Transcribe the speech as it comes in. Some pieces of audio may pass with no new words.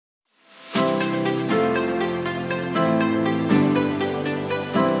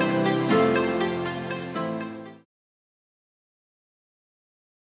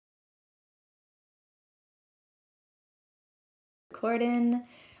recording.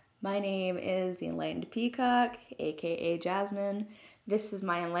 My name is the Enlightened Peacock, aka Jasmine. This is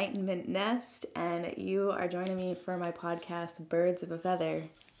my enlightenment nest, and you are joining me for my podcast, Birds of a Feather.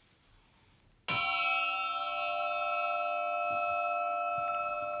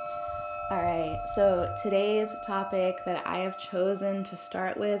 Alright, so today's topic that I have chosen to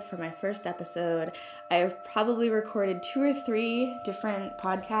start with for my first episode, I have probably recorded 2 or 3 different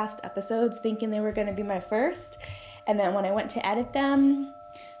podcast episodes thinking they were going to be my first, and then when I went to edit them,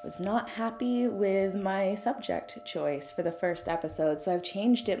 I was not happy with my subject choice for the first episode, so I've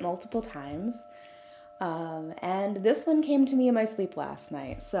changed it multiple times. And this one came to me in my sleep last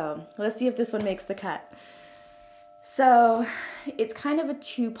night, so let's see if this one makes the cut. So it's kind of a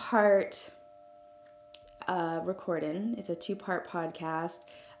 2-part recording. It's a 2-part podcast.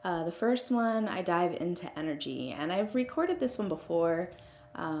 The first one, I dive into energy, and I've recorded this one before,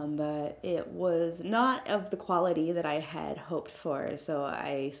 but it was not of the quality that I had hoped for, so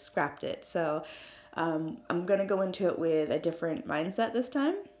I scrapped it. So I'm going to go into it with a different mindset this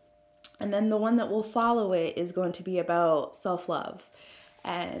time. And then the one that will follow it is going to be about self-love.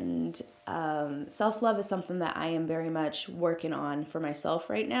 And self-love is something that I am very much working on for myself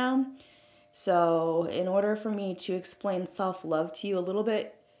right now. So in order for me to explain self-love to you a little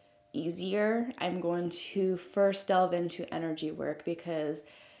bit easier, I'm going to first delve into energy work, because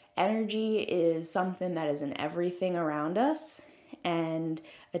energy is something that is in everything around us and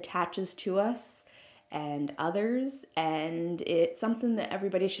attaches to us and others, and it's something that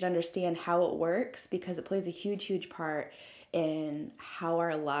everybody should understand how it works, because it plays a huge part in how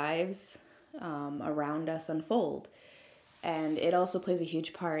our lives around us unfold. And it also plays a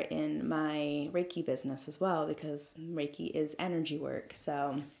huge part in my Reiki business as well, because Reiki is energy work.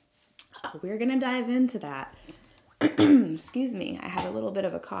 So we're going to dive into that. Excuse me, I had a little bit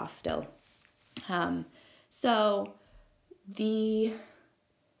of a cough still. So the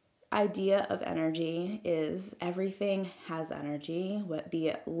idea of energy is everything has energy, be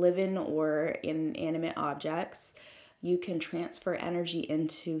it living or inanimate objects. You can transfer energy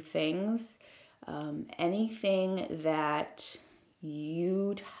into things. Anything that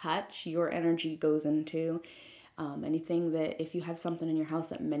you touch, your energy goes into. Anything that, if you have something in your house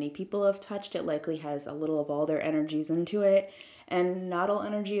that many people have touched, it likely has a little of all their energies into it. And not all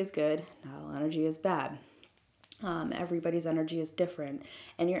energy is good, not all energy is bad. Everybody's energy is different,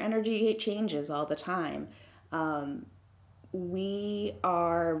 and your energy changes all the time. We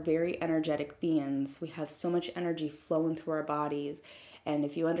are very energetic beings. We have so much energy flowing through our bodies. And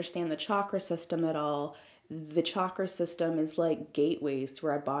if you understand the chakra system at all, the chakra system is like gateways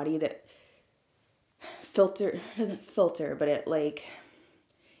through our body that doesn't filter, but it's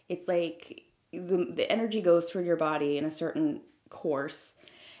like the energy goes through your body in a certain course.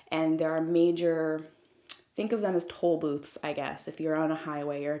 And there are think of them as toll booths, I guess. If you're on a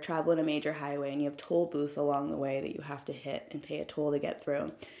highway, you're traveling a major highway and you have toll booths along the way that you have to hit and pay a toll to get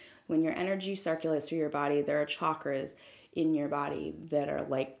through. When your energy circulates through your body, there are chakras in your body that are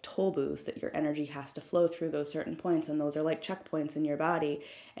like toll booths that your energy has to flow through those certain points, and those are like checkpoints in your body,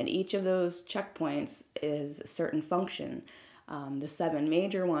 and each of those checkpoints is a certain function. The 7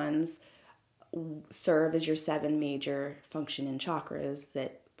 major ones serve as your 7 major functioning chakras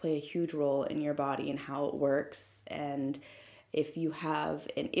that play a huge role in your body and how it works. And if you have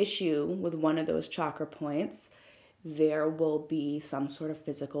an issue with one of those chakra points, there will be some sort of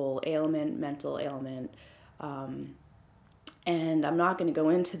physical ailment, mental ailment. And I'm not going to go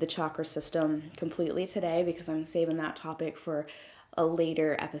into the chakra system completely today, because I'm saving that topic for a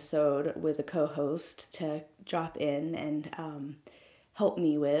later episode with a co-host to drop in and help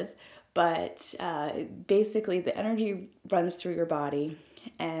me with. But basically, the energy runs through your body,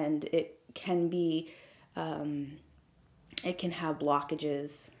 and it can have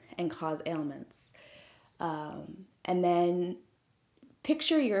blockages and cause ailments. And then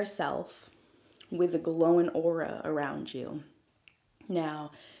picture yourself with a glowing aura around you.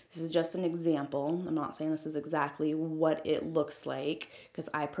 Now, this is just an example. I'm not saying this is exactly what it looks like, because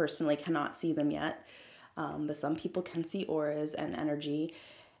I personally cannot see them yet. But some people can see auras and energy,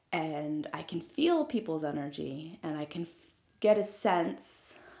 and I can feel people's energy, and I can get a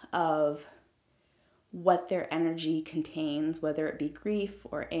sense of what their energy contains, whether it be grief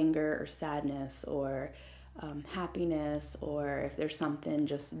or anger or sadness or happiness, or if there's something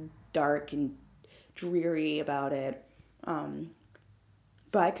just dark and dreary about it.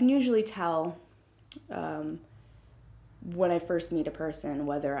 But I can usually tell when I first meet a person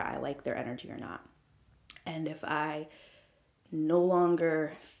whether I like their energy or not. And if I no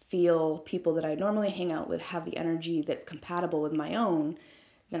longer feel people that I normally hang out with have the energy that's compatible with my own,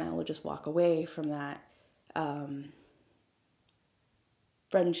 then I will just walk away from that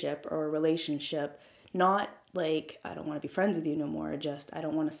friendship or a relationship. Not like, I don't want to be friends with you no more, just I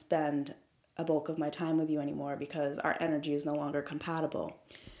don't want to spend a bulk of my time with you anymore because our energy is no longer compatible.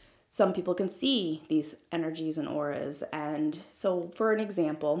 Some people can see these energies and auras. And so, for an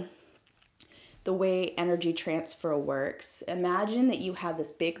example, the way energy transfer works, imagine that you have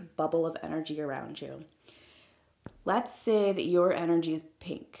this big bubble of energy around you. Let's say that your energy is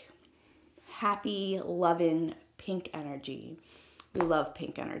pink. Happy, loving, pink energy. We love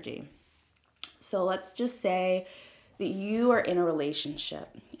pink energy. So let's just say that you are in a relationship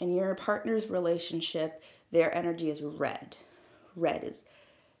and your partner's relationship, their energy is red. Red is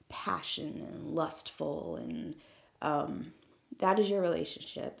passion and lustful, and that is your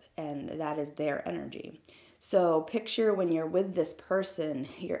relationship and that is their energy. So picture when you're with this person,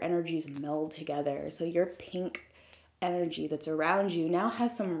 your energies meld together. So your pink energy that's around you now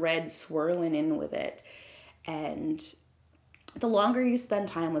has some red swirling in with it. And the longer you spend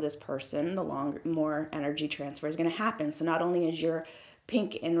time with this person, the more energy transfer is going to happen. So not only is your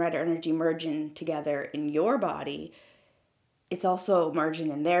pink and red energy merging together in your body, it's also merging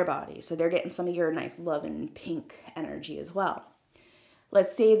in their body. So they're getting some of your nice love and pink energy as well.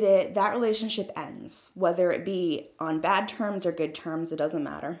 Let's say that that relationship ends, whether it be on bad terms or good terms, it doesn't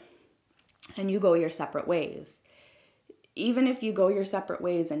matter. And you go your separate ways. Even if you go your separate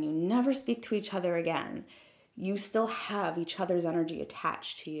ways and you never speak to each other again, you still have each other's energy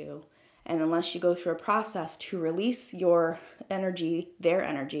attached to you. And unless you go through a process to release your energy, their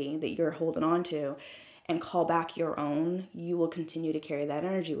energy that you're holding on to, and call back your own, you will continue to carry that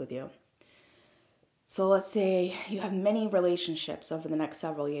energy with you. So let's say you have many relationships over the next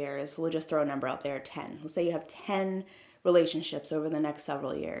several years. We'll just throw a number out there, 10. Let's say you have 10 relationships over the next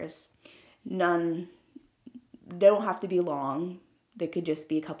several years. None, they don't have to be long. They could just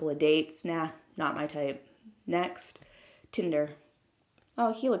be a couple of dates. Nah, not my type. Next, Tinder.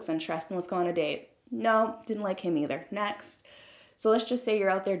 Oh, he looks interesting. Let's go on a date. No, didn't like him either. Next. So let's just say you're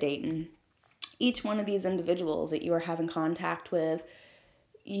out there dating. Each one of these individuals that you are having contact with,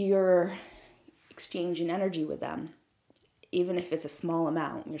 you're exchanging energy with them. Even if it's a small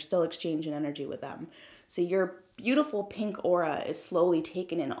amount, you're still exchanging energy with them. So your beautiful pink aura is slowly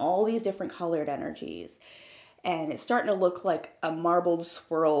taking in all these different colored energies. And it's starting to look like a marbled,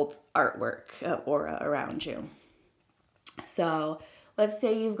 swirled artwork aura around you. So let's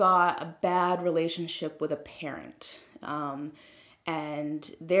say you've got a bad relationship with a parent.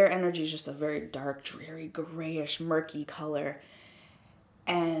 And their energy is just a very dark, dreary, grayish, murky color.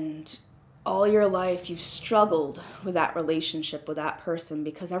 And all your life you've struggled with that relationship with that person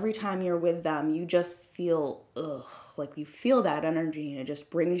because every time you're with them, you just feel, like you feel that energy and it just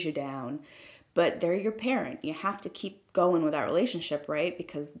brings you down. But they're your parent. You have to keep going with that relationship, right?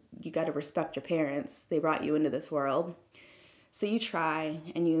 Because you got to respect your parents. They brought you into this world. So you try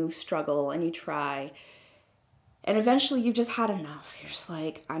and you struggle and you try. And eventually you've just had enough. You're just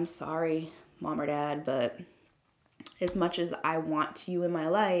like, I'm sorry, mom or dad, but as much as I want you in my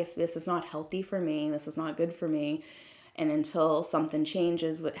life, this is not healthy for me. This is not good for me. And until something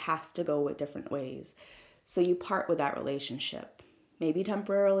changes, we have to go with different ways. So you part with that relationship. Maybe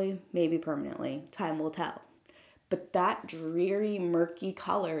temporarily, maybe permanently. Time will tell. But that dreary, murky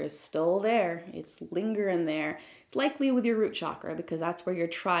color is still there. It's lingering there. It's likely with your root chakra because that's where your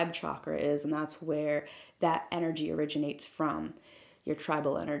tribe chakra is, and that's where that energy originates from, your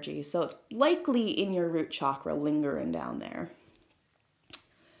tribal energy. So it's likely in your root chakra lingering down there.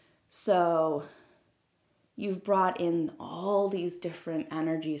 So you've brought in all these different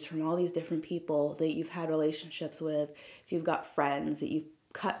energies from all these different people that you've had relationships with. If you've got friends that you've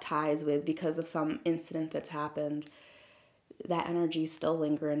cut ties with because of some incident that's happened, that energy is still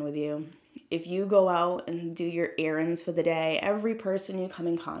lingering with you. If you go out and do your errands for the day, every person you come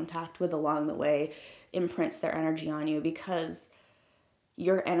in contact with along the way imprints their energy on you because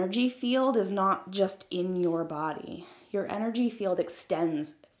your energy field is not just in your body. Your energy field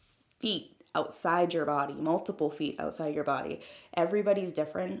extends feet outside your body, multiple feet outside your body. Everybody's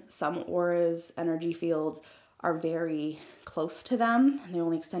different. Some auras, energy fields are very close to them and they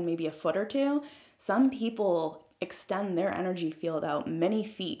only extend maybe a foot or two. Some people extend their energy field out many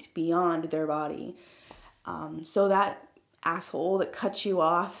feet beyond their body. So that asshole that cuts you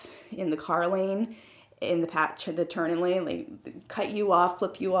off in the car lane, in the turning lane, like cut you off,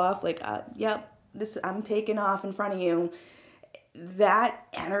 flip you off, like, yep, I'm taking off in front of you. That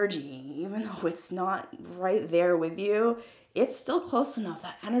energy, even though it's not right there with you, it's still close enough.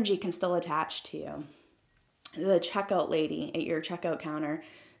 That energy can still attach to you. The checkout lady at your checkout counter,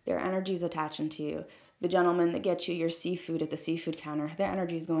 their energy is attaching to you. The gentleman that gets you your seafood at the seafood counter, their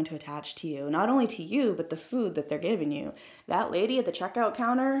energy is going to attach to you. Not only to you, but the food that they're giving you. That lady at the checkout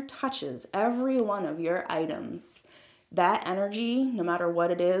counter touches every one of your items. That energy, no matter what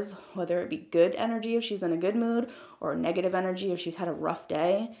it is, whether it be good energy if she's in a good mood or negative energy if she's had a rough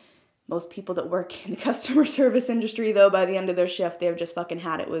day. Most people that work in the customer service industry, though, by the end of their shift, they've just fucking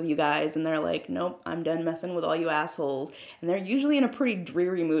had it with you guys. And they're like, nope, I'm done messing with all you assholes. And they're usually in a pretty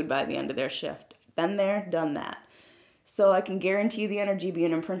dreary mood by the end of their shift. Been there, done that. So I can guarantee the energy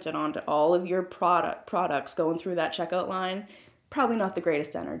being imprinted onto all of your products going through that checkout line, probably not the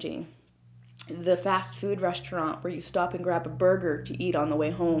greatest energy. The fast food restaurant where you stop and grab a burger to eat on the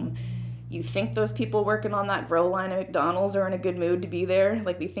way home, you think those people working on that grill line at McDonald's are in a good mood to be there?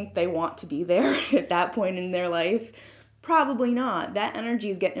 Like, they think they want to be there at that point in their life? Probably not. That energy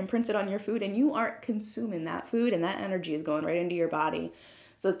is getting imprinted on your food, and you aren't consuming that food, and that energy is going right into your body.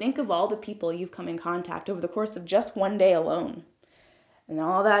 So think of all the people you've come in contact over the course of just one day alone, and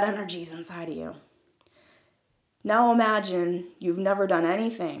all that energy is inside of you. Now imagine you've never done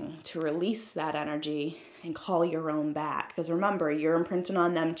anything to release that energy and call your own back. Because remember, you're imprinting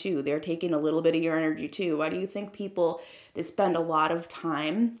on them too. They're taking a little bit of your energy too. Why do you think people that spend a lot of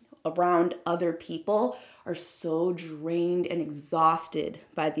time around other people are so drained and exhausted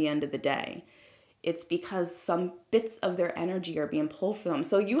by the end of the day? It's because some bits of their energy are being pulled from them.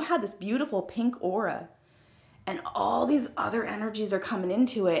 So you had this beautiful pink aura, and all these other energies are coming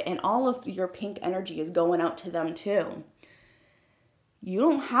into it, and all of your pink energy is going out to them too. You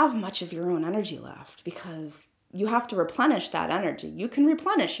don't have much of your own energy left because you have to replenish that energy. You can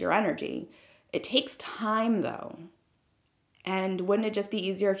replenish your energy. It takes time though. And wouldn't it just be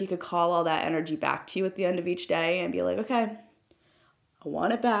easier if you could call all that energy back to you at the end of each day and be like, okay, I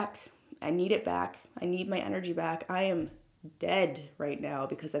want it back. I need it back. I need my energy back. I am dead right now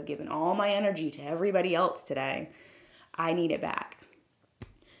because I've given all my energy to everybody else today. I need it back.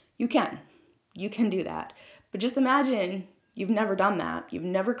 You can do that. But just imagine you've never done that. You've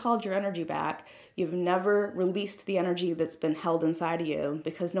never called your energy back. You've never released the energy that's been held inside of you,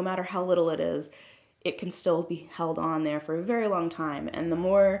 because no matter how little it is, it can still be held on there for a very long time. And the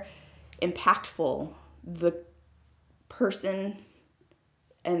more impactful the person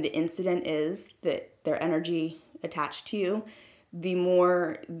and the incident is that their energy attached to you, the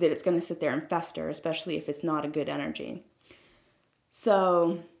more that it's going to sit there and fester, especially if it's not a good energy.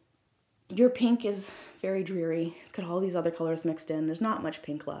 So your pink is very dreary. It's got all these other colors mixed in. There's not much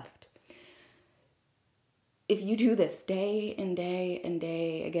pink left. If you do this day and day and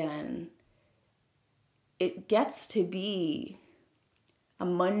day again, it gets to be a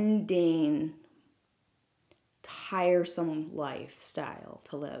mundane, tiresome lifestyle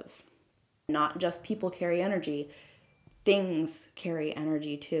to live. Not just people carry energy, things carry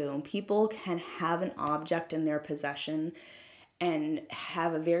energy too. People can have an object in their possession and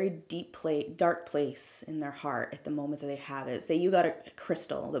have a very dark place in their heart at the moment that they have it. Say you got a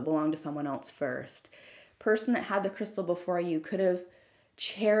crystal that belonged to someone else first. Person that had the crystal before you could have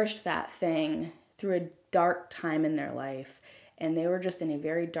cherished that thing through a dark time in their life. And they were just in a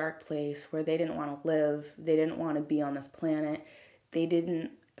very dark place where they didn't want to live. They didn't want to be on this planet. They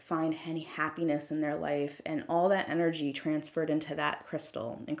didn't find any happiness in their life, and all that energy transferred into that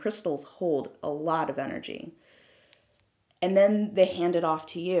crystal. And crystals hold a lot of energy. And then they hand it off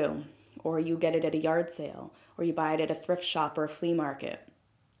to you, or you get it at a yard sale, or you buy it at a thrift shop or a flea market.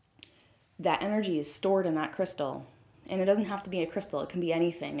 That energy is stored in that crystal. And it doesn't have to be a crystal. It can be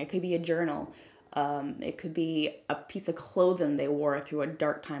anything. It could be a journal. It could be a piece of clothing they wore through a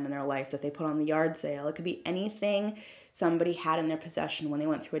dark time in their life that they put on the yard sale. It could be anything somebody had in their possession when they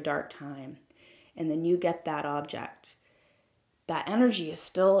went through a dark time. And then you get that object. That energy is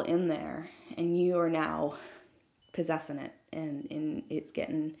still in there, and you are now possessing it, and it's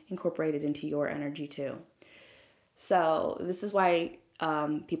getting incorporated into your energy too. So this is why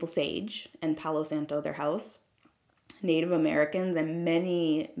people sage and Palo Santo their house. Native Americans and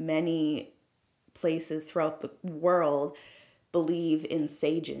many places throughout the world believe in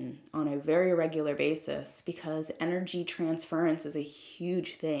saging on a very regular basis, because energy transference is a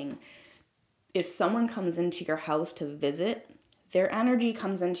huge thing. If someone comes into your house to visit, their energy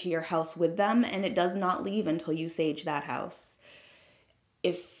comes into your house with them, and it does not leave until you sage that house.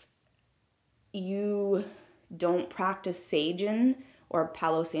 If you don't practice saging or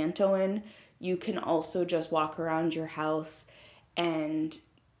Palo Santoing, you can also just walk around your house, and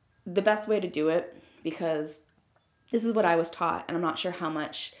the best way to do it, because this is what I was taught, and I'm not sure how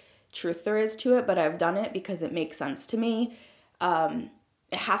much truth there is to it, but I've done it because it makes sense to me.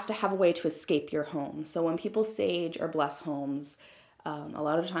 It has to have a way to escape your home. So when people sage or bless homes, A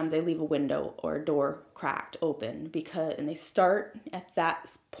lot of the times they leave a window or a door cracked open and they start at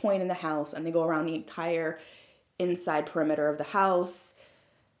that point in the house and they go around the entire inside perimeter of the house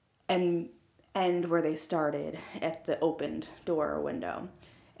and end where they started at the opened door or window.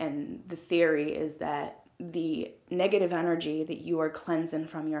 And the theory is that the negative energy that you are cleansing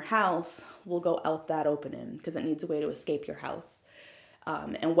from your house will go out that opening because it needs a way to escape your house.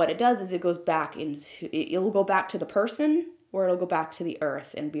 And what it does is it'll go back to the person, or it'll go back to the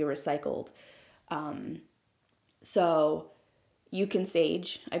earth and be recycled. So you can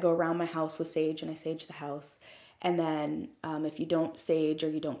sage. I go around my house with sage and I sage the house. And then if you don't sage, or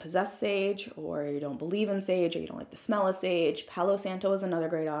you don't possess sage, or you don't believe in sage, or you don't like the smell of sage, Palo Santo is another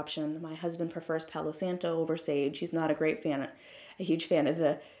great option. My husband prefers Palo Santo over sage. He's not a huge fan of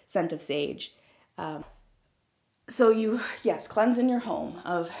the scent of sage. So cleansing your home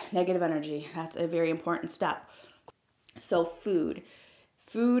of negative energy. That's a very important step. So food,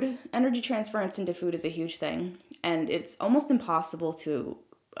 energy transference into food is a huge thing, and it's almost impossible to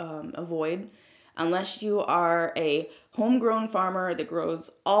avoid unless you are a homegrown farmer that grows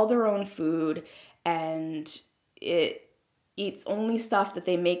all their own food and it eats only stuff that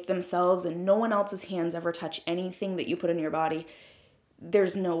they make themselves and no one else's hands ever touch anything that you put in your body.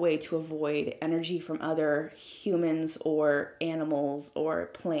 There's no way to avoid energy from other humans or animals or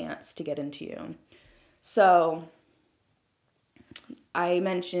plants to get into you. So I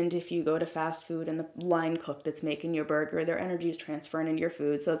mentioned if you go to fast food and the line cook that's making your burger, their energy is transferring into your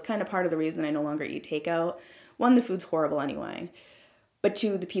food. So it's kind of part of the reason I no longer eat takeout. One, the food's horrible anyway. But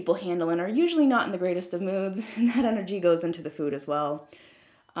two, the people handling are usually not in the greatest of moods, and that energy goes into the food as well.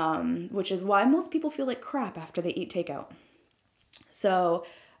 Which is why most people feel like crap after they eat takeout. So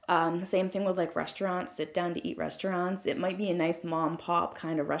same thing with like restaurants, sit down to eat restaurants. It might be a nice mom pop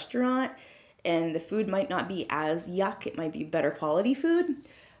kind of restaurant, and the food might not be as yuck. It might be better quality food,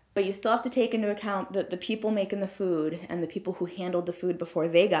 but you still have to take into account that the people making the food and the people who handled the food before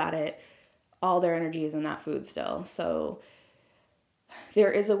they got it, all their energy is in that food still. So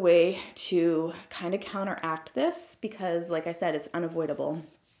there is a way to kind of counteract this because, like I said, it's unavoidable.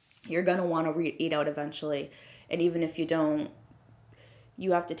 You're going to want to eat out eventually. And even if you don't,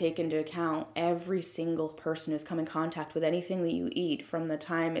 you have to take into account every single person who's come in contact with anything that you eat from the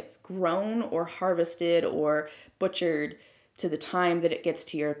time it's grown or harvested or butchered to the time that it gets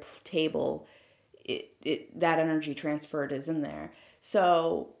to your table. That energy transferred is in there.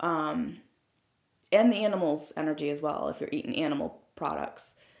 So, and the animal's energy as well if you're eating animal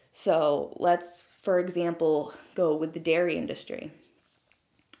products. So let's, for example, go with the dairy industry.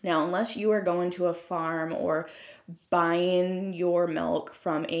 Now, unless you are going to a farm or buying your milk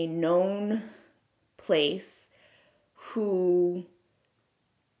from a known place who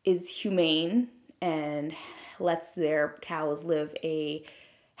is humane and lets their cows live a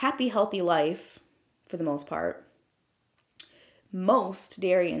happy, healthy life for the most part, most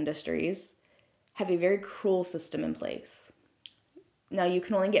dairy industries have a very cruel system in place. Now, you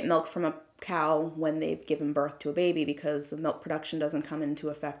can only get milk from a cow when they've given birth to a baby because the milk production doesn't come into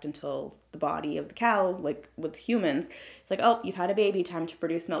effect until the body of the cow, like with humans. It's like, oh, you've had a baby, time to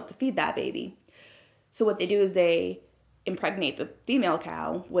produce milk to feed that baby. So what they do is they impregnate the female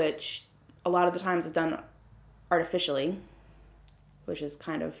cow, which a lot of the times is done artificially, which is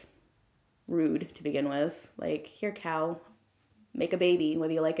kind of rude to begin with. Like, here, cow, make a baby,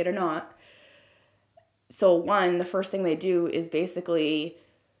 whether you like it or not. So one, the first thing they do is basically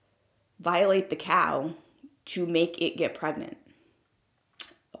violate the cow to make it get pregnant.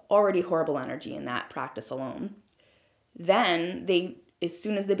 Already horrible energy in that practice alone. Then as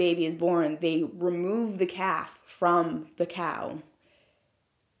soon as the baby is born, they remove the calf from the cow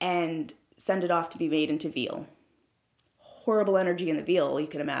and send it off to be made into veal. Horrible energy in the veal, you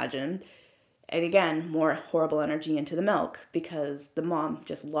can imagine. And again, more horrible energy into the milk because the mom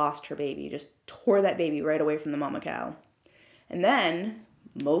just lost her baby, just tore that baby right away from the mama cow. And then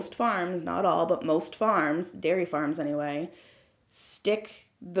most farms, not all, but most farms, dairy farms anyway, stick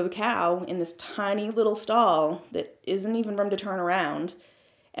the cow in this tiny little stall that isn't even room to turn around,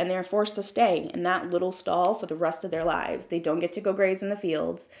 and they're forced to stay in that little stall for the rest of their lives. They don't get to go graze in the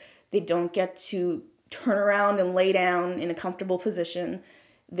fields. They don't get to turn around and lay down in a comfortable position.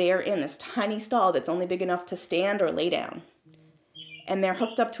 They're in this tiny stall that's only big enough to stand or lay down. And they're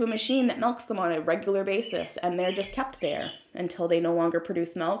hooked up to a machine that milks them on a regular basis, and they're just kept there until they no longer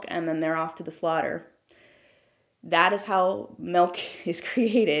produce milk, and then they're off to the slaughter. That is how milk is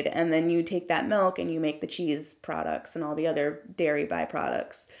created, and then you take that milk and you make the cheese products and all the other dairy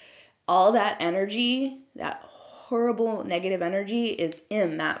byproducts. All that energy, that horrible negative energy is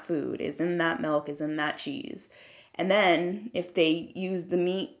in that food, is in that milk, is in that cheese. And then if they use the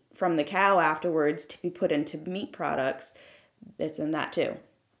meat from the cow afterwards to be put into meat products, it's in that too.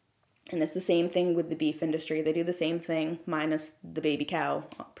 And it's the same thing with the beef industry. They do the same thing, minus the baby cow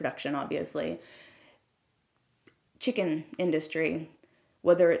production, obviously. Chicken industry,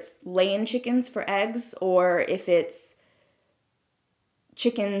 whether it's laying chickens for eggs or if it's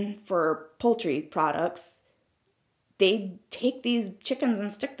chicken for poultry products, they take these chickens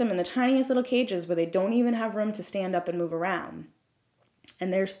and stick them in the tiniest little cages where they don't even have room to stand up and move around.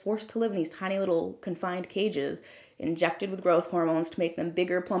 And they're forced to live in these tiny little confined cages, injected with growth hormones to make them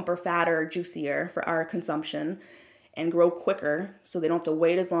bigger, plumper, fatter, juicier for our consumption, and grow quicker so they don't have to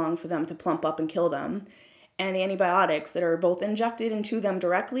wait as long for them to plump up and kill them. And antibiotics that are both injected into them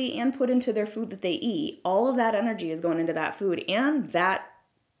directly and put into their food that they eat. All of that energy is going into that food, and that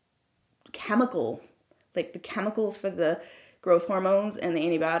chemical, like the chemicals for the growth hormones and the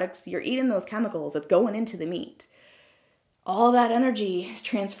antibiotics, you're eating those chemicals. It's going into the meat. All that energy is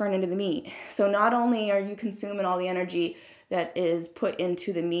transferring into the meat. So not only are you consuming all the energy that is put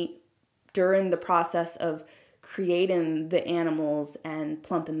into the meat during the process of creating the animals and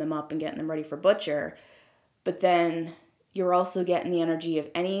plumping them up and getting them ready for butcher, but then you're also getting the energy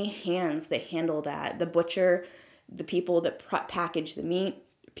of any hands that handle that. The butcher, the people that package the meat,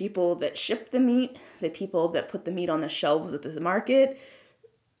 people that ship the meat, the people that put the meat on the shelves at the market.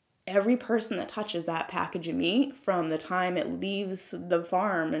 Every person that touches that package of meat from the time it leaves the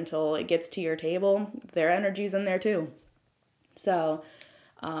farm until it gets to your table, their energy's in there too. So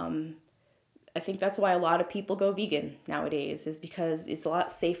I think that's why a lot of people go vegan nowadays, is because it's a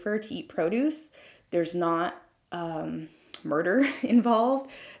lot safer to eat produce. There's not murder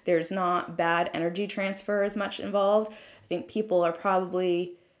involved. There's not bad energy transfer as much involved. I think people are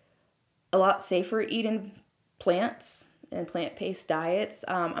probably a lot safer eating plants and plant-based diets.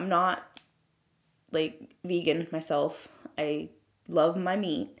 I'm not like vegan myself. I love my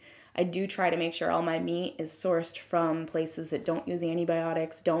meat. I do try to make sure all my meat is sourced from places that don't use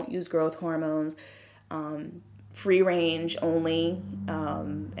antibiotics, don't use growth hormones, free range only,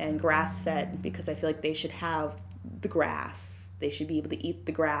 and grass-fed, because I feel like they should have the grass. They should be able to eat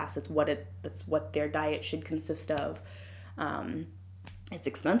the grass. That's what their diet should consist of. It's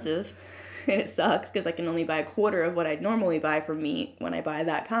expensive and it sucks because I can only buy a quarter of what I'd normally buy for meat when I buy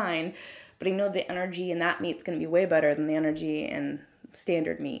that kind. But I know the energy in that meat's going to be way better than the energy in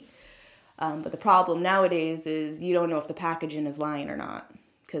standard meat. But the problem nowadays is you don't know if the packaging is lying or not,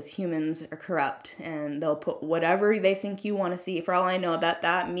 because humans are corrupt and they'll put whatever they think you want to see. For all I know,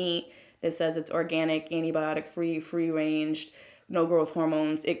 that meat that says it's organic, antibiotic free, free ranged, no growth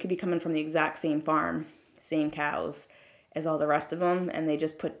hormones, it could be coming from the exact same farm, same cows as all the rest of them, and they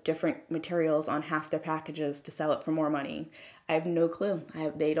just put different materials on half their packages to sell it for more money. I have no clue.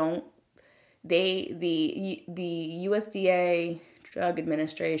 The USDA Drug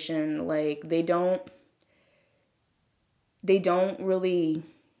Administration, like they don't really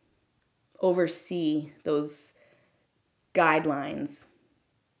oversee those guidelines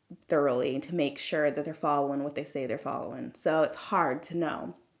thoroughly to make sure that they're following what they say they're following. So it's hard to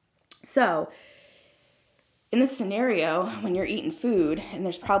know. So in this scenario, when you're eating food and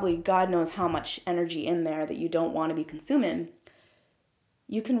there's probably God knows how much energy in there that you don't want to be consuming,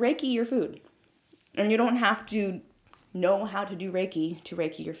 you can Reiki your food. And you don't have to know how to do Reiki to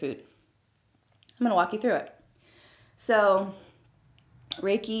Reiki your food. I'm going to walk you through it. So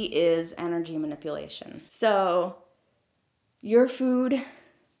Reiki is energy manipulation. So your food,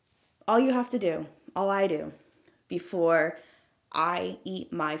 all you have to do, all I do before I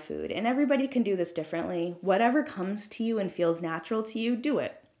eat my food, and everybody can do this differently. Whatever comes to you and feels natural to you, do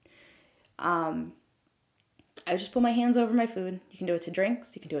it. I just put my hands over my food. You can do it to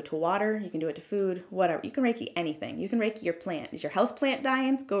drinks. You can do it to water. You can do it to food, whatever. You can Reiki anything. You can Reiki your plant. Is your house plant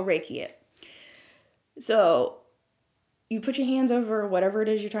dying? Go Reiki it. So you put your hands over whatever it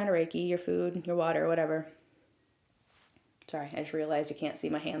is you're trying to Reiki, your food, your water, whatever. Sorry, I just realized you can't see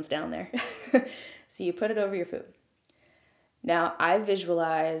my hands down there. So you put it over your food. Now I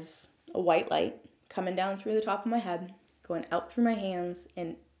visualize a white light coming down through the top of my head, going out through my hands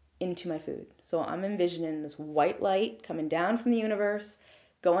and into my food. So I'm envisioning this white light coming down from the universe,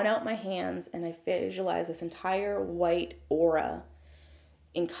 going out my hands, and I visualize this entire white aura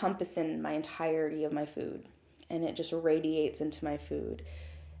encompassing my entirety of my food, and it just radiates into my food.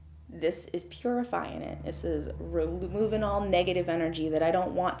 This is purifying it. This is removing all negative energy that I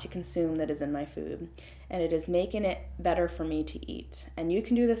don't want to consume that is in my food, and it is making it better for me to eat. And you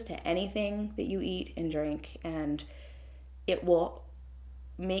can do this to anything that you eat and drink, and it will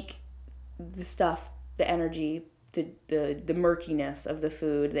make the stuff, the energy, the murkiness of the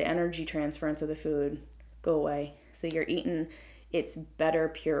food, the energy transference of the food go away. So you're eating its better,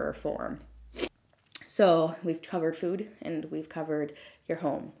 purer form. So we've covered food and we've covered your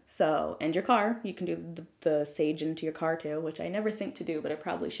home. So, and your car. You can do the sage into your car too, which I never think to do, but I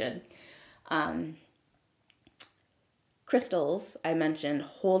probably should. Crystals, I mentioned,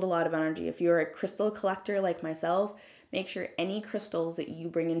 hold a lot of energy. If you're a crystal collector like myself, make sure any crystals that you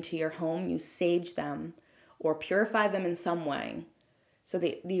bring into your home, you sage them or purify them in some way so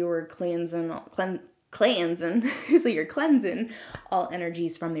that you're cleansing, so you're cleansing all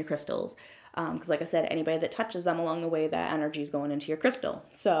energies from your crystals. Because like I said, anybody that touches them along the way, that energy is going into your crystal.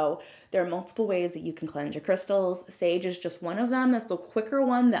 So there are multiple ways that you can cleanse your crystals. Sage is just one of them. That's the quicker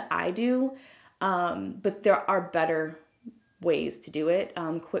one that I do. But there are better ways to do it.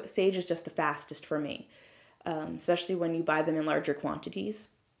 Sage is just the fastest for me, especially when you buy them in larger quantities.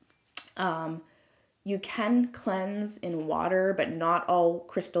 You can cleanse in water, but not all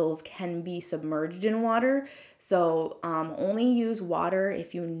crystals can be submerged in water. So only use water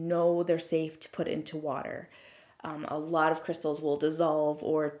if you know they're safe to put into water. A lot of crystals will dissolve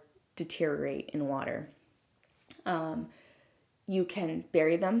or deteriorate in water. You can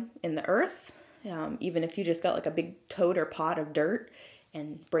bury them in the earth, even if you just got like a big tote or pot of dirt,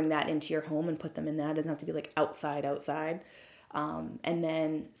 and bring that into your home and put them in that. It doesn't have to be like outside. And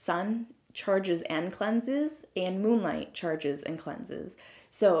then sun charges and cleanses, and moonlight charges and cleanses.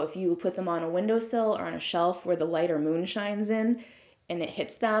 So if you put them on a windowsill or on a shelf where the light or moon shines in and it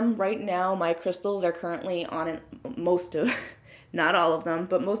hits them, right now my crystals are currently on not all of them,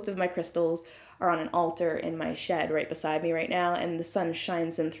 but most of my crystals are on an altar in my shed right beside me right now, and the sun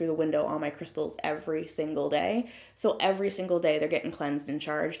shines in through the window on my crystals every single day. So every single day they're getting cleansed and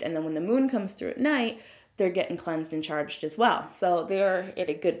charged, and then when the moon comes through at night, they're getting cleansed and charged as well. So they're at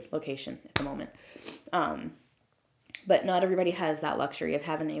a good location at the moment. But not everybody has that luxury of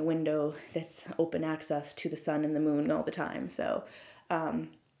having a window that's open access to the sun and the moon all the time. So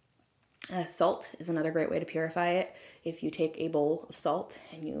salt is another great way to purify it. If you take a bowl of salt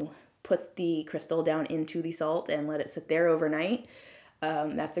and you put the crystal down into the salt and let it sit there overnight,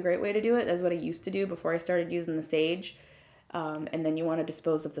 that's a great way to do it. That's what I used to do before I started using the sage. And then you want to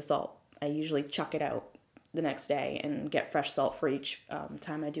dispose of the salt. I usually chuck it out the next day and get fresh salt for each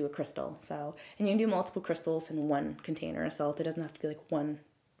time I do a crystal. So, and you can do multiple crystals in one container of salt. It doesn't have to be like one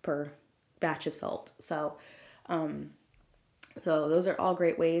per batch of salt. So those are all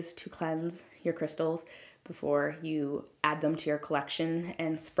great ways to cleanse your crystals before you add them to your collection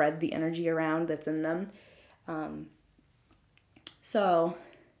and spread the energy around that's in them. On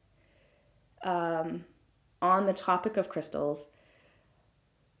the topic of crystals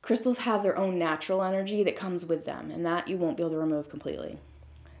have their own natural energy that comes with them, and that you won't be able to remove completely.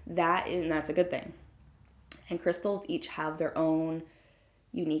 That's a good thing. And crystals each have their own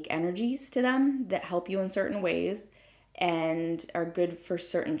unique energies to them that help you in certain ways and are good for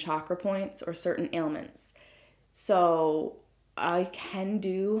certain chakra points or certain ailments. So I can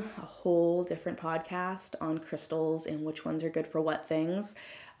do a whole different podcast on crystals and which ones are good for what things,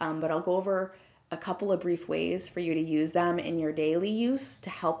 but I'll go over a couple of brief ways for you to use them in your daily use to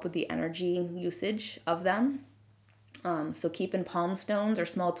help with the energy usage of them. So keeping palm stones or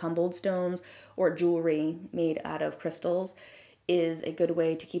small tumbled stones or jewelry made out of crystals is a good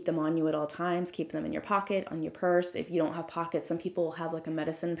way to keep them on you at all times. Keep them in your pocket, on your purse. If you don't have pockets, some people have like a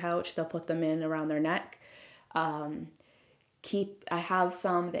medicine pouch. They'll put them in around their neck. I have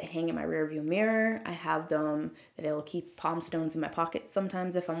some that hang in my rearview mirror. I have them that it'll keep palm stones in my pockets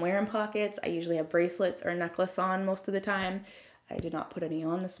sometimes if I'm wearing pockets. I usually have bracelets or a necklace on most of the time. I did not put any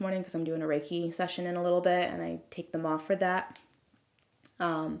on this morning because I'm doing a Reiki session in a little bit and I take them off for that.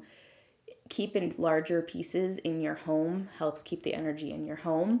 Keeping larger pieces in your home helps keep the energy in your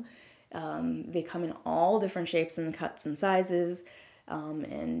home. They come in all different shapes and cuts and sizes,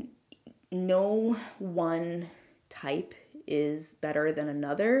 and no one type is better than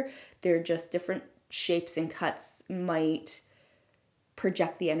another. They're just different shapes and cuts might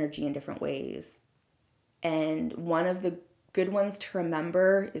project the energy in different ways. And one of the good ones to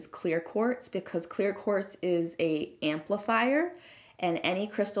remember is clear quartz, because clear quartz is a amplifier, and any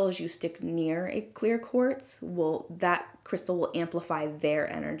crystals you stick near a clear quartz that crystal will amplify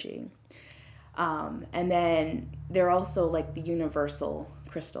their energy. And then they're also like the universal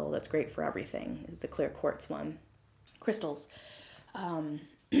crystal that's great for everything, the clear quartz one. Crystals.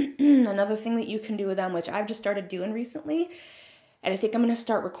 Another thing that you can do with them, which I've just started doing recently, and I think I'm going to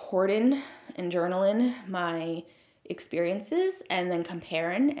start recording and journaling my experiences and then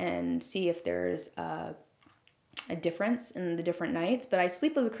comparing and see if there's a difference in the different nights. But I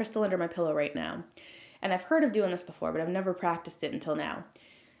sleep with a crystal under my pillow right now. And I've heard of doing this before, but I've never practiced it until now.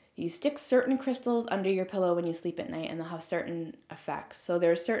 You stick certain crystals under your pillow when you sleep at night, and they'll have certain effects. So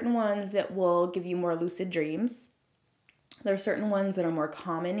there are certain ones that will give you more lucid dreams. There are certain ones that are more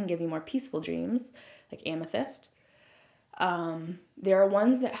common and give you more peaceful dreams, like amethyst. There are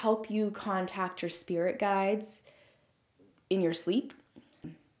ones that help you contact your spirit guides in your sleep.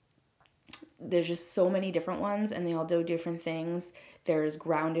 There's just so many different ones, and they all do different things. There's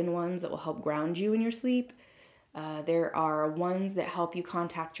grounding ones that will help ground you in your sleep. There are ones that help you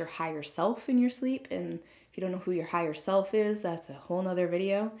contact your higher self in your sleep. And if you don't know who your higher self is, that's a whole nother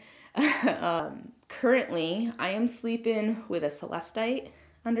video. Currently, I am sleeping with a celestite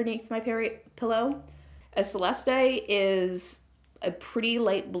underneath my pillow. A celestite is a pretty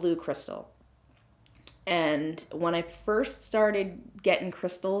light blue crystal. And when I first started getting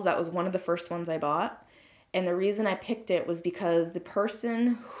crystals, that was one of the first ones I bought. And the reason I picked it was because the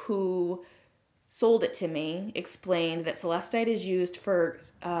person who sold it to me explained that celestite is used for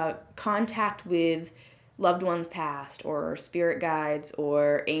contact with loved ones past, or spirit guides,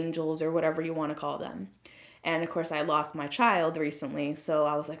 or angels, or whatever you want to call them. And of course, I lost my child recently, so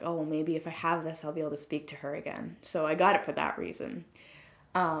I was like, oh, well, maybe if I have this, I'll be able to speak to her again. So I got it for that reason.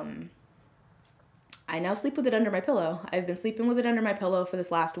 I now sleep with it under my pillow. I've been sleeping with it under my pillow for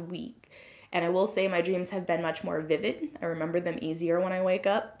this last week. And I will say my dreams have been much more vivid. I remember them easier when I wake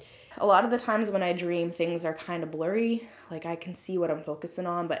up. A lot of the times when I dream, things are kind of blurry. Like, I can see what I'm focusing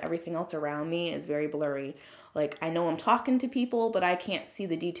on, but everything else around me is very blurry. Like, I know I'm talking to people, but I can't see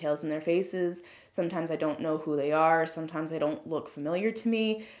the details in their faces. Sometimes I don't know who they are. Sometimes they don't look familiar to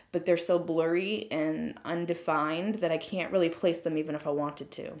me, but they're so blurry and undefined that I can't really place them even if I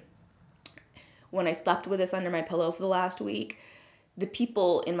wanted to. When I slept with this under my pillow for the last week, the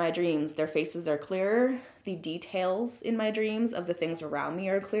people in my dreams, their faces are clearer. The details in my dreams of the things around me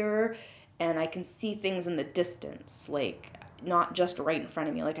are clearer. And I can see things in the distance, like not just right in front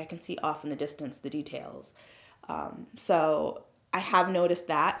of me. Like, I can see off in the distance the details. So I have noticed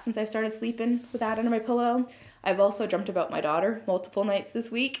that since I started sleeping with that under my pillow. I've also dreamt about my daughter multiple nights this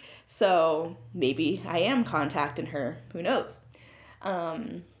week. So maybe I am contacting her. Who knows?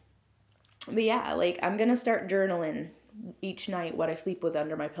 But yeah, like, I'm going to start journaling each night what I sleep with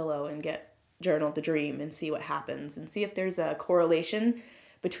under my pillow and get journal the dream and see what happens and see if there's a correlation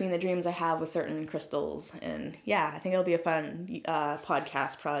between the dreams I have with certain crystals. And yeah, I think it'll be a fun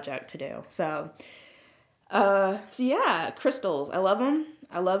podcast project to do. So yeah, crystals. I love them.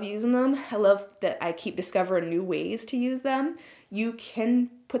 I love using them. I love that I keep discovering new ways to use them. You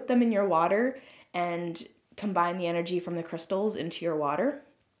can put them in your water and combine the energy from the crystals into your water.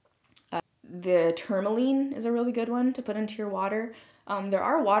 The tourmaline is a really good one to put into your water. There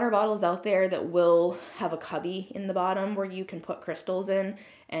are water bottles out there that will have a cubby in the bottom where you can put crystals in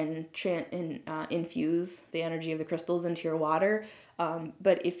and infuse the energy of the crystals into your water.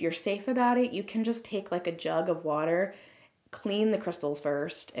 But if you're safe about it, you can just take like a jug of water, clean the crystals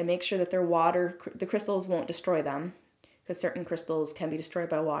first, and make sure that the crystals won't destroy them, because certain crystals can be destroyed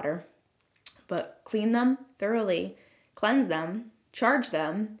by water. But clean them thoroughly, cleanse them, charge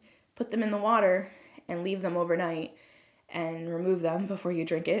them, put them in the water, and leave them overnight, and remove them before you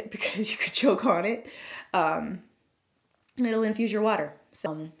drink it because you could choke on it. It'll infuse your water.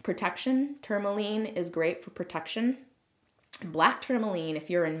 So protection, tourmaline is great for protection. Black tourmaline, if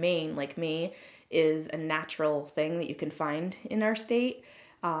you're in Maine like me, is a natural thing that you can find in our state.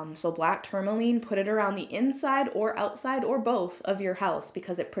 So black tourmaline, put it around the inside or outside or both of your house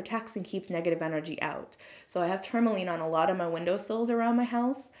because it protects and keeps negative energy out. So I have tourmaline on a lot of my windowsills around my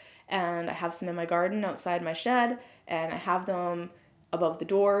house, and I have some in my garden outside my shed, and I have them above the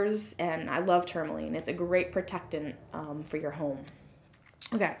doors, and I love tourmaline. It's a great protectant for your home.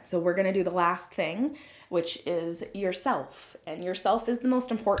 Okay, so we're going to do the last thing, which is yourself. And yourself is the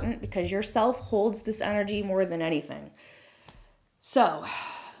most important because yourself holds this energy more than anything. So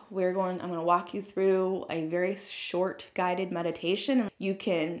I'm going to walk you through a very short guided meditation. You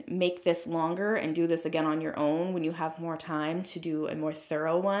can make this longer and do this again on your own when you have more time to do a more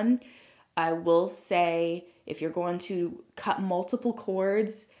thorough one. I will say, if you're going to cut multiple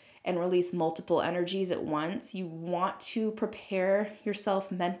cords and release multiple energies at once, you want to prepare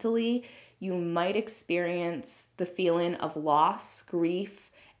yourself mentally. You might experience the feeling of loss,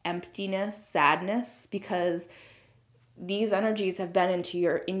 grief, emptiness, sadness, because these energies have been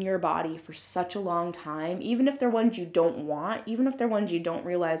in your body for such a long time. Even if they're ones you don't want, even if they're ones you don't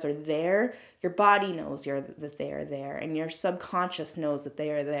realize are there, your body knows that they are there, and your subconscious knows that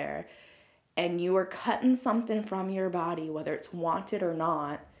they are there. And you are cutting something from your body, whether it's wanted or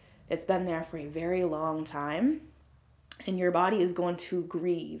not, that's been there for a very long time. And your body is going to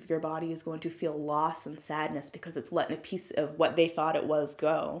grieve. Your body is going to feel loss and sadness because it's letting a piece of what they thought it was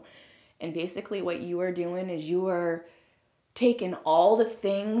go. And basically what you are doing is you are taking all the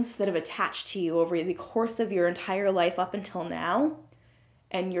things that have attached to you over the course of your entire life up until now,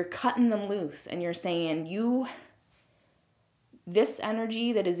 and you're cutting them loose, and you're saying, this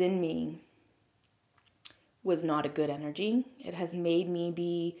energy that is in me was not a good energy. It has made me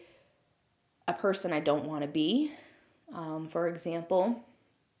be a person I don't want to be. For example,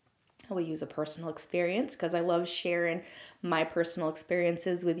 I will use a personal experience because I love sharing my personal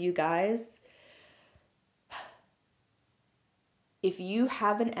experiences with you guys. If you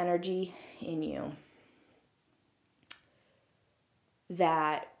have an energy in you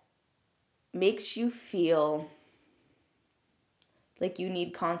that makes you feel like you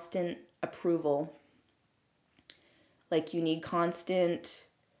need constant approval, like you need constant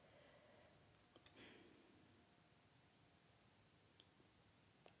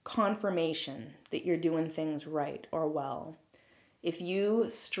confirmation that you're doing things right or well, if you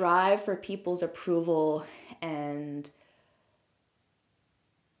strive for people's approval and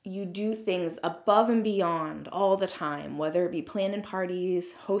you do things above and beyond all the time, whether it be planning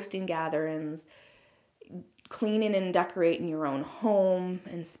parties, hosting gatherings, cleaning and decorating your own home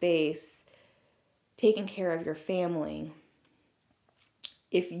and space, taking care of your family,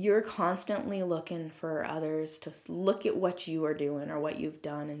 if you're constantly looking for others to look at what you are doing or what you've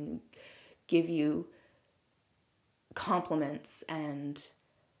done and give you compliments and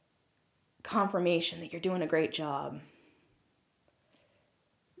confirmation that you're doing a great job,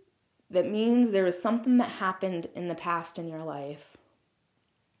 that means there was something that happened in the past in your life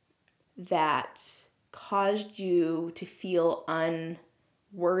that caused you to feel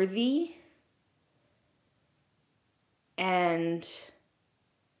unworthy and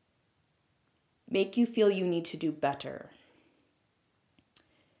make you feel you need to do better.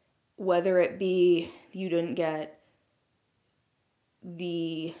 Whether it be you didn't get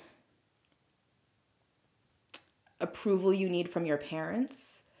the approval you need from your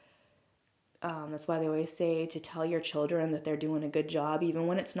parents. That's why they always say to tell your children that they're doing a good job, even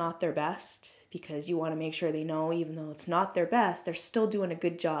when it's not their best, because you want to make sure they know, even though it's not their best, they're still doing a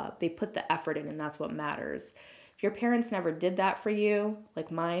good job. They put the effort in, and that's what matters. If your parents never did that for you,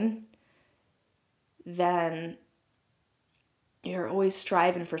 like mine, then you're always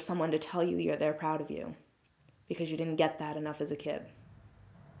striving for someone to tell you they're proud of you because you didn't get that enough as a kid.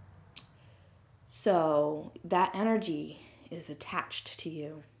 So that energy is attached to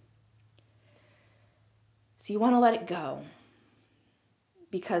you. So you want to let it go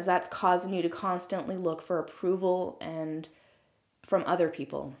because that's causing you to constantly look for approval and from other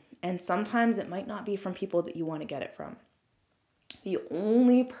people. And sometimes it might not be from people that you want to get it from. The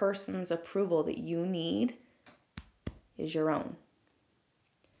only person's approval that you need is your own.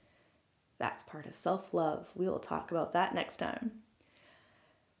 That's part of self-love. We will talk about that next time.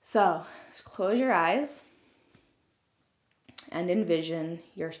 So just close your eyes and envision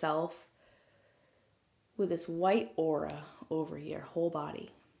yourself with this white aura over your whole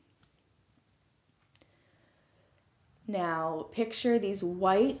body. Now, picture these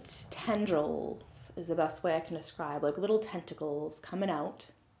white tendrils is the best way I can describe, like little tentacles coming out.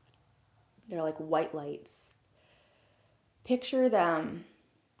 They're like white lights. Picture them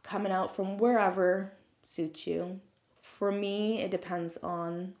coming out from wherever suits you. For me, it depends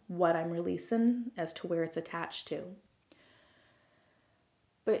on what I'm releasing as to where it's attached to.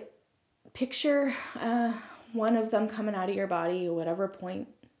 But picture one of them coming out of your body, whatever point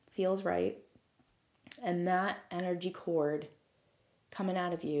feels right. And that energy cord coming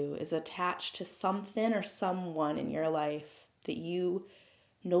out of you is attached to something or someone in your life that you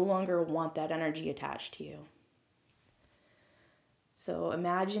no longer want that energy attached to you. So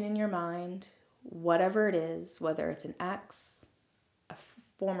imagine in your mind, whatever it is, whether it's an ex, a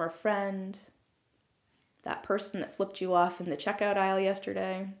former friend, that person that flipped you off in the checkout aisle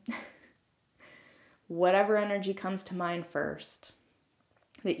yesterday, whatever energy comes to mind first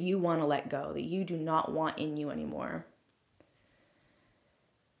that you want to let go, that you do not want in you anymore.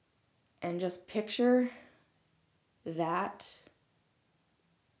 And just picture that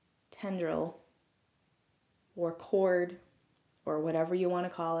tendril or cord or whatever you want to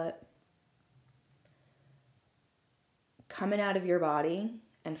call it coming out of your body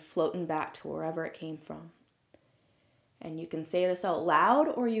and floating back to wherever it came from. And you can say this out loud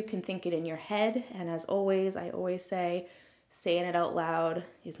or you can think it in your head. And as always, I always say, saying it out loud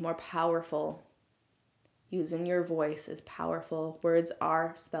is more powerful. Using your voice is powerful. Words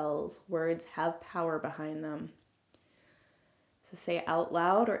are spells. Words have power behind them. So say it out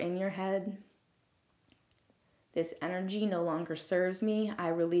loud or in your head. This energy no longer serves me. I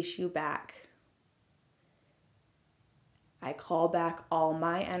release you back. I call back all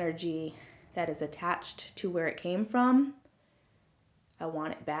my energy that is attached to where it came from. I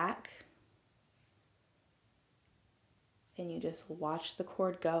want it back. And you just watch the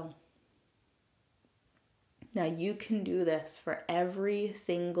cord go. Now you can do this for every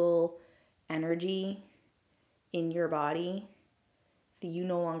single energy in your body that you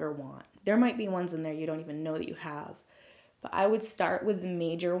no longer want. There might be ones in there you don't even know that you have. But I would start with the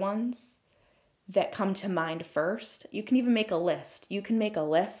major ones that come to mind first. You can even make a list. You can make a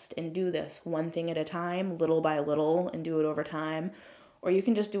list and do this one thing at a time, little by little, and do it over time. Or you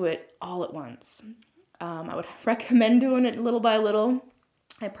can just do it all at once. I would recommend doing it little by little.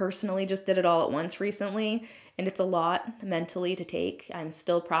 I personally just did it all at once recently, and it's a lot mentally to take. I'm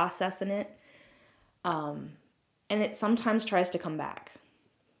still processing it. And it sometimes tries to come back.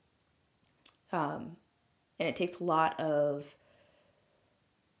 And it takes a lot of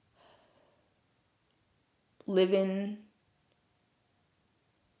living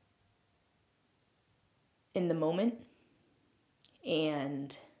in the moment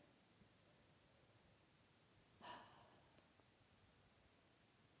and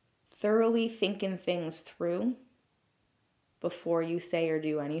thoroughly thinking things through before you say or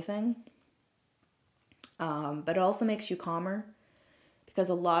do anything. But it also makes you calmer, because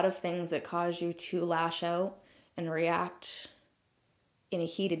a lot of things that cause you to lash out and react in a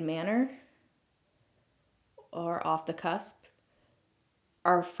heated manner or off the cusp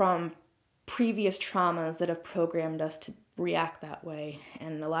are from previous traumas that have programmed us to react that way.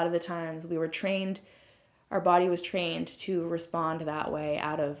 And a lot of the times our body was trained to respond that way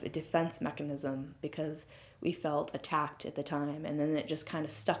out of a defense mechanism because we felt attacked at the time, and then it just kind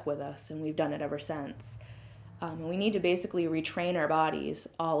of stuck with us, and we've done it ever since. And we need to basically retrain our bodies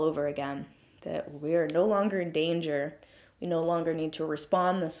all over again, that we're no longer in danger. We no longer need to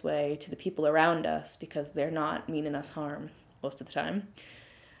respond this way to the people around us because they're not meaning us harm most of the time.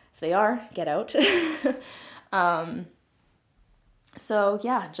 If they are, get out. So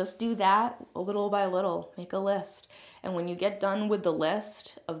yeah, just do that little by little. Make a list. And when you get done with the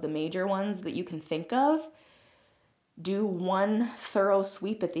list of the major ones that you can think of, do one thorough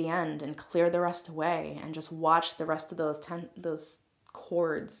sweep at the end and clear the rest away, and just watch the rest of those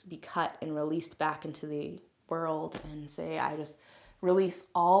cords be cut and released back into the world, and say, I just release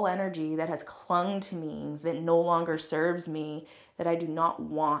all energy that has clung to me, that no longer serves me, that I do not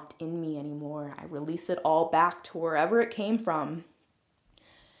want in me anymore. I release it all back to wherever it came from.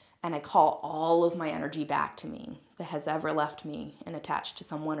 And I call all of my energy back to me that has ever left me and attached to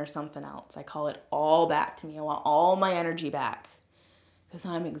someone or something else. I call it all back to me. I want all my energy back because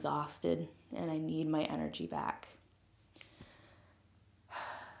I'm exhausted and I need my energy back.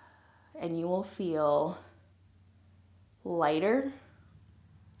 And you will feel lighter,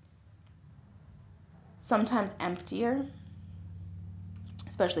 sometimes emptier,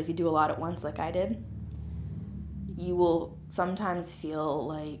 especially if you do a lot at once like I did. You will sometimes feel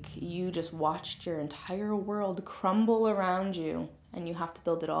like you just watched your entire world crumble around you, and you have to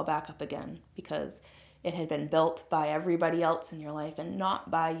build it all back up again because it had been built by everybody else in your life and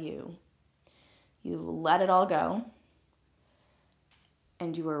not by you. You let it all go,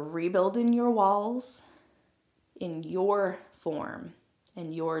 and you are rebuilding your walls in your form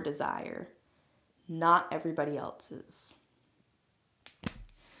and your desire, not everybody else's.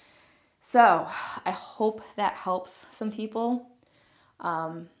 So I hope that helps some people.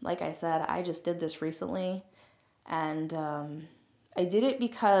 Like I said, I just did this recently, and I did it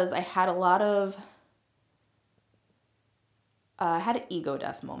because I had I had an ego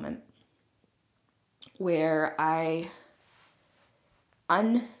death moment where I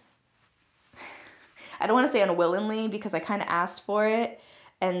don't want to say unwillingly because I kind of asked for it.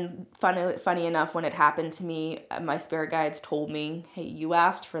 And funny enough, when it happened to me, my spirit guides told me, hey, you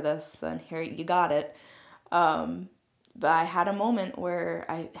asked for this and here you got it. But I had a moment where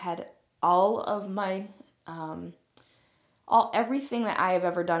I had all of my, everything that I have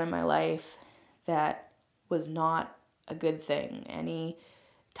ever done in my life that was not a good thing. Any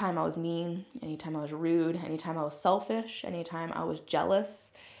time I was mean, anytime I was rude, anytime I was selfish, anytime I was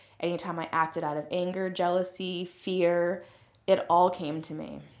jealous, anytime I acted out of anger, jealousy, fear, it all came to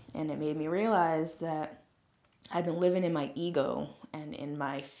me, and it made me realize that I've been living in my ego and in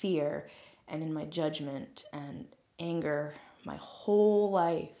my fear and in my judgment and anger my whole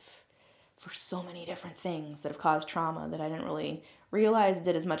life for so many different things that have caused trauma that I didn't really realize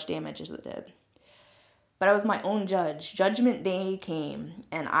did as much damage as it did. But I was my own judge. Judgment Day came,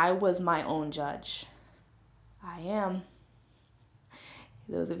 and I was my own judge. I am.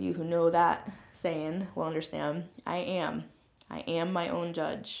 Those of you who know that saying will understand. I am my own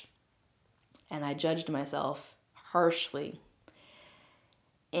judge. And I judged myself harshly.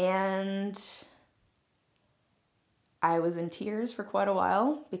 And I was in tears for quite a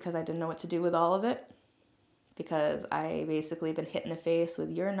while because I didn't know what to do with all of it. Because I basically been hit in the face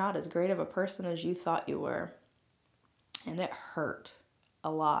with, you're not as great of a person as you thought you were. And it hurt a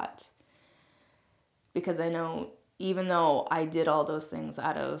lot. Because I know even though I did all those things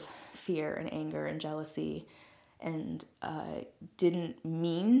out of fear and anger and jealousy and didn't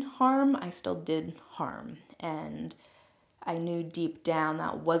mean harm, I still did harm. And I knew deep down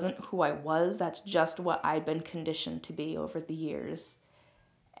that wasn't who I was. That's just what I'd been conditioned to be over the years.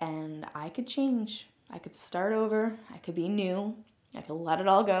 And I could change. I could start over. I could be new. I could let it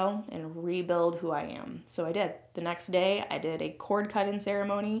all go and rebuild who I am. So I did. The next day, I did a cord cutting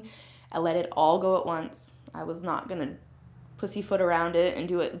ceremony. I let it all go at once. I was not going to pussyfoot around it and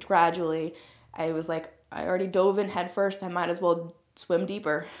do it gradually. I was like, I already dove in head first. I might as well swim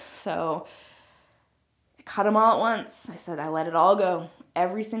deeper. So I cut them all at once. I said, I let it all go.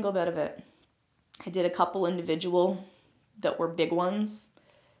 Every single bit of it. I did a couple individual that were big ones,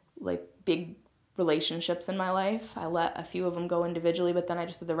 like big relationships in my life. I let a few of them go individually, but then I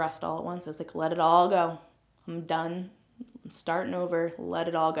just did the rest all at once. I was like, let it all go. I'm done. I'm starting over. Let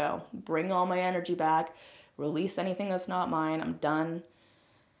it all go. Bring all my energy back. Release anything that's not mine. I'm done.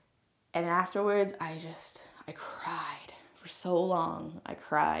 And afterwards, I cried for so long. I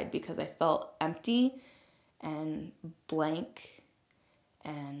cried because I felt empty and blank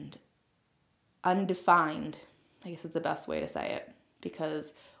and undefined, I guess is the best way to say it,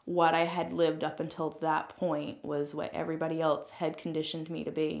 because what I had lived up until that point was what everybody else had conditioned me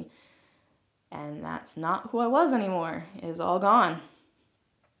to be. And that's not who I was anymore. It is all gone.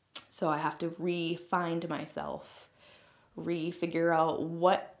 So I have to re-find myself, figure out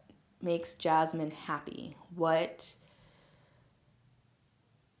what makes Jasmine happy. What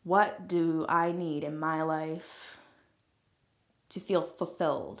do I need in my life to feel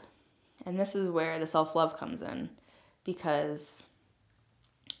fulfilled? And this is where the self-love comes in, because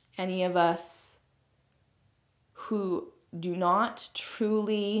any of us who do not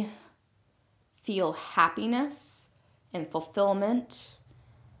truly feel happiness and fulfillment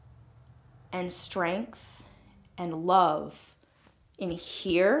and strength and love in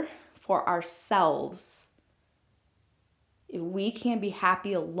here for ourselves, if we can't be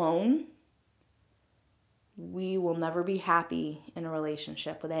happy alone, we will never be happy in a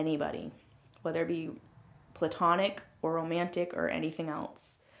relationship with anybody, whether it be platonic or romantic or anything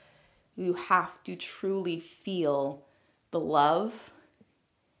else. You have to truly feel the love,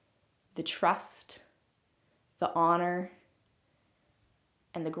 the trust, the honor,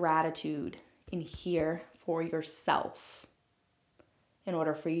 and the gratitude in here for yourself in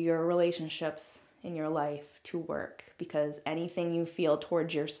order for your relationships in your life to work. Because anything you feel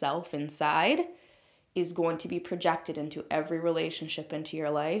towards yourself inside is going to be projected into every relationship into your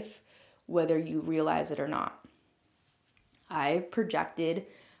life, whether you realize it or not. I've projected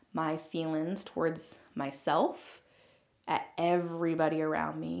my feelings towards myself at everybody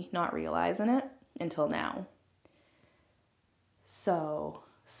around me, not realizing it until now. So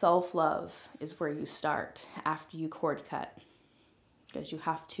self-love is where you start after you cord cut, because you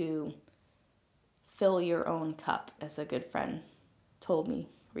have to fill your own cup, as a good friend told me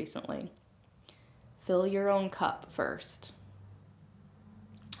recently. Fill your own cup first.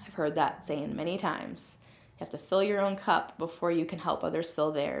 I've heard that saying many times. You have to fill your own cup before you can help others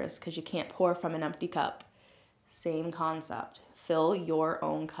fill theirs, because you can't pour from an empty cup. Same concept. Fill your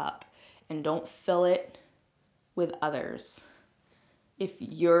own cup and don't fill it with others. If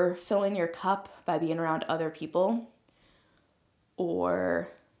you're filling your cup by being around other people or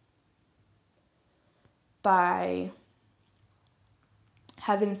by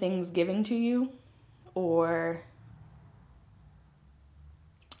having things given to you or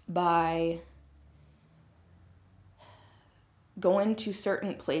by going to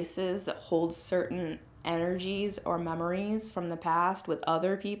certain places that hold certain energies or memories from the past with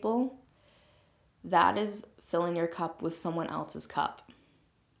other people, that is filling your cup with someone else's cup.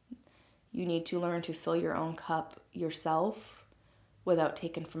 You need to learn to fill your own cup yourself without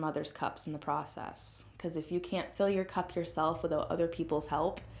taking from others' cups in the process. Because if you can't fill your cup yourself without other people's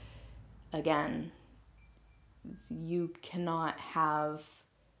help, again, you cannot have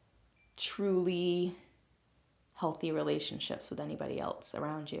truly healthy relationships with anybody else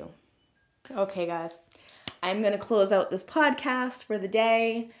around you. Okay, guys, I'm going to close out this podcast for the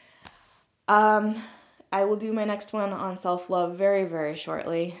day. I will do my next one on self-love very, very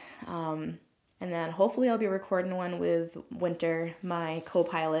shortly. And then hopefully I'll be recording one with Winter, my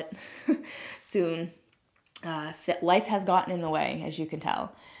co-pilot, soon. Life has gotten in the way, as you can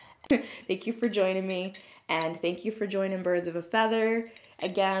tell. Thank you for joining me, and thank you for joining Birds of a Feather.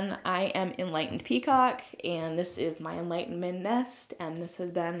 Again, I am Enlightened Peacock, and this is my enlightenment nest, and this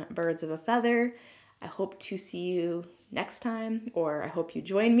has been Birds of a Feather. I hope to see you next time, or I hope you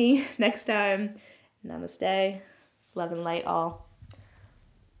join me next time. Namaste. Love and light all.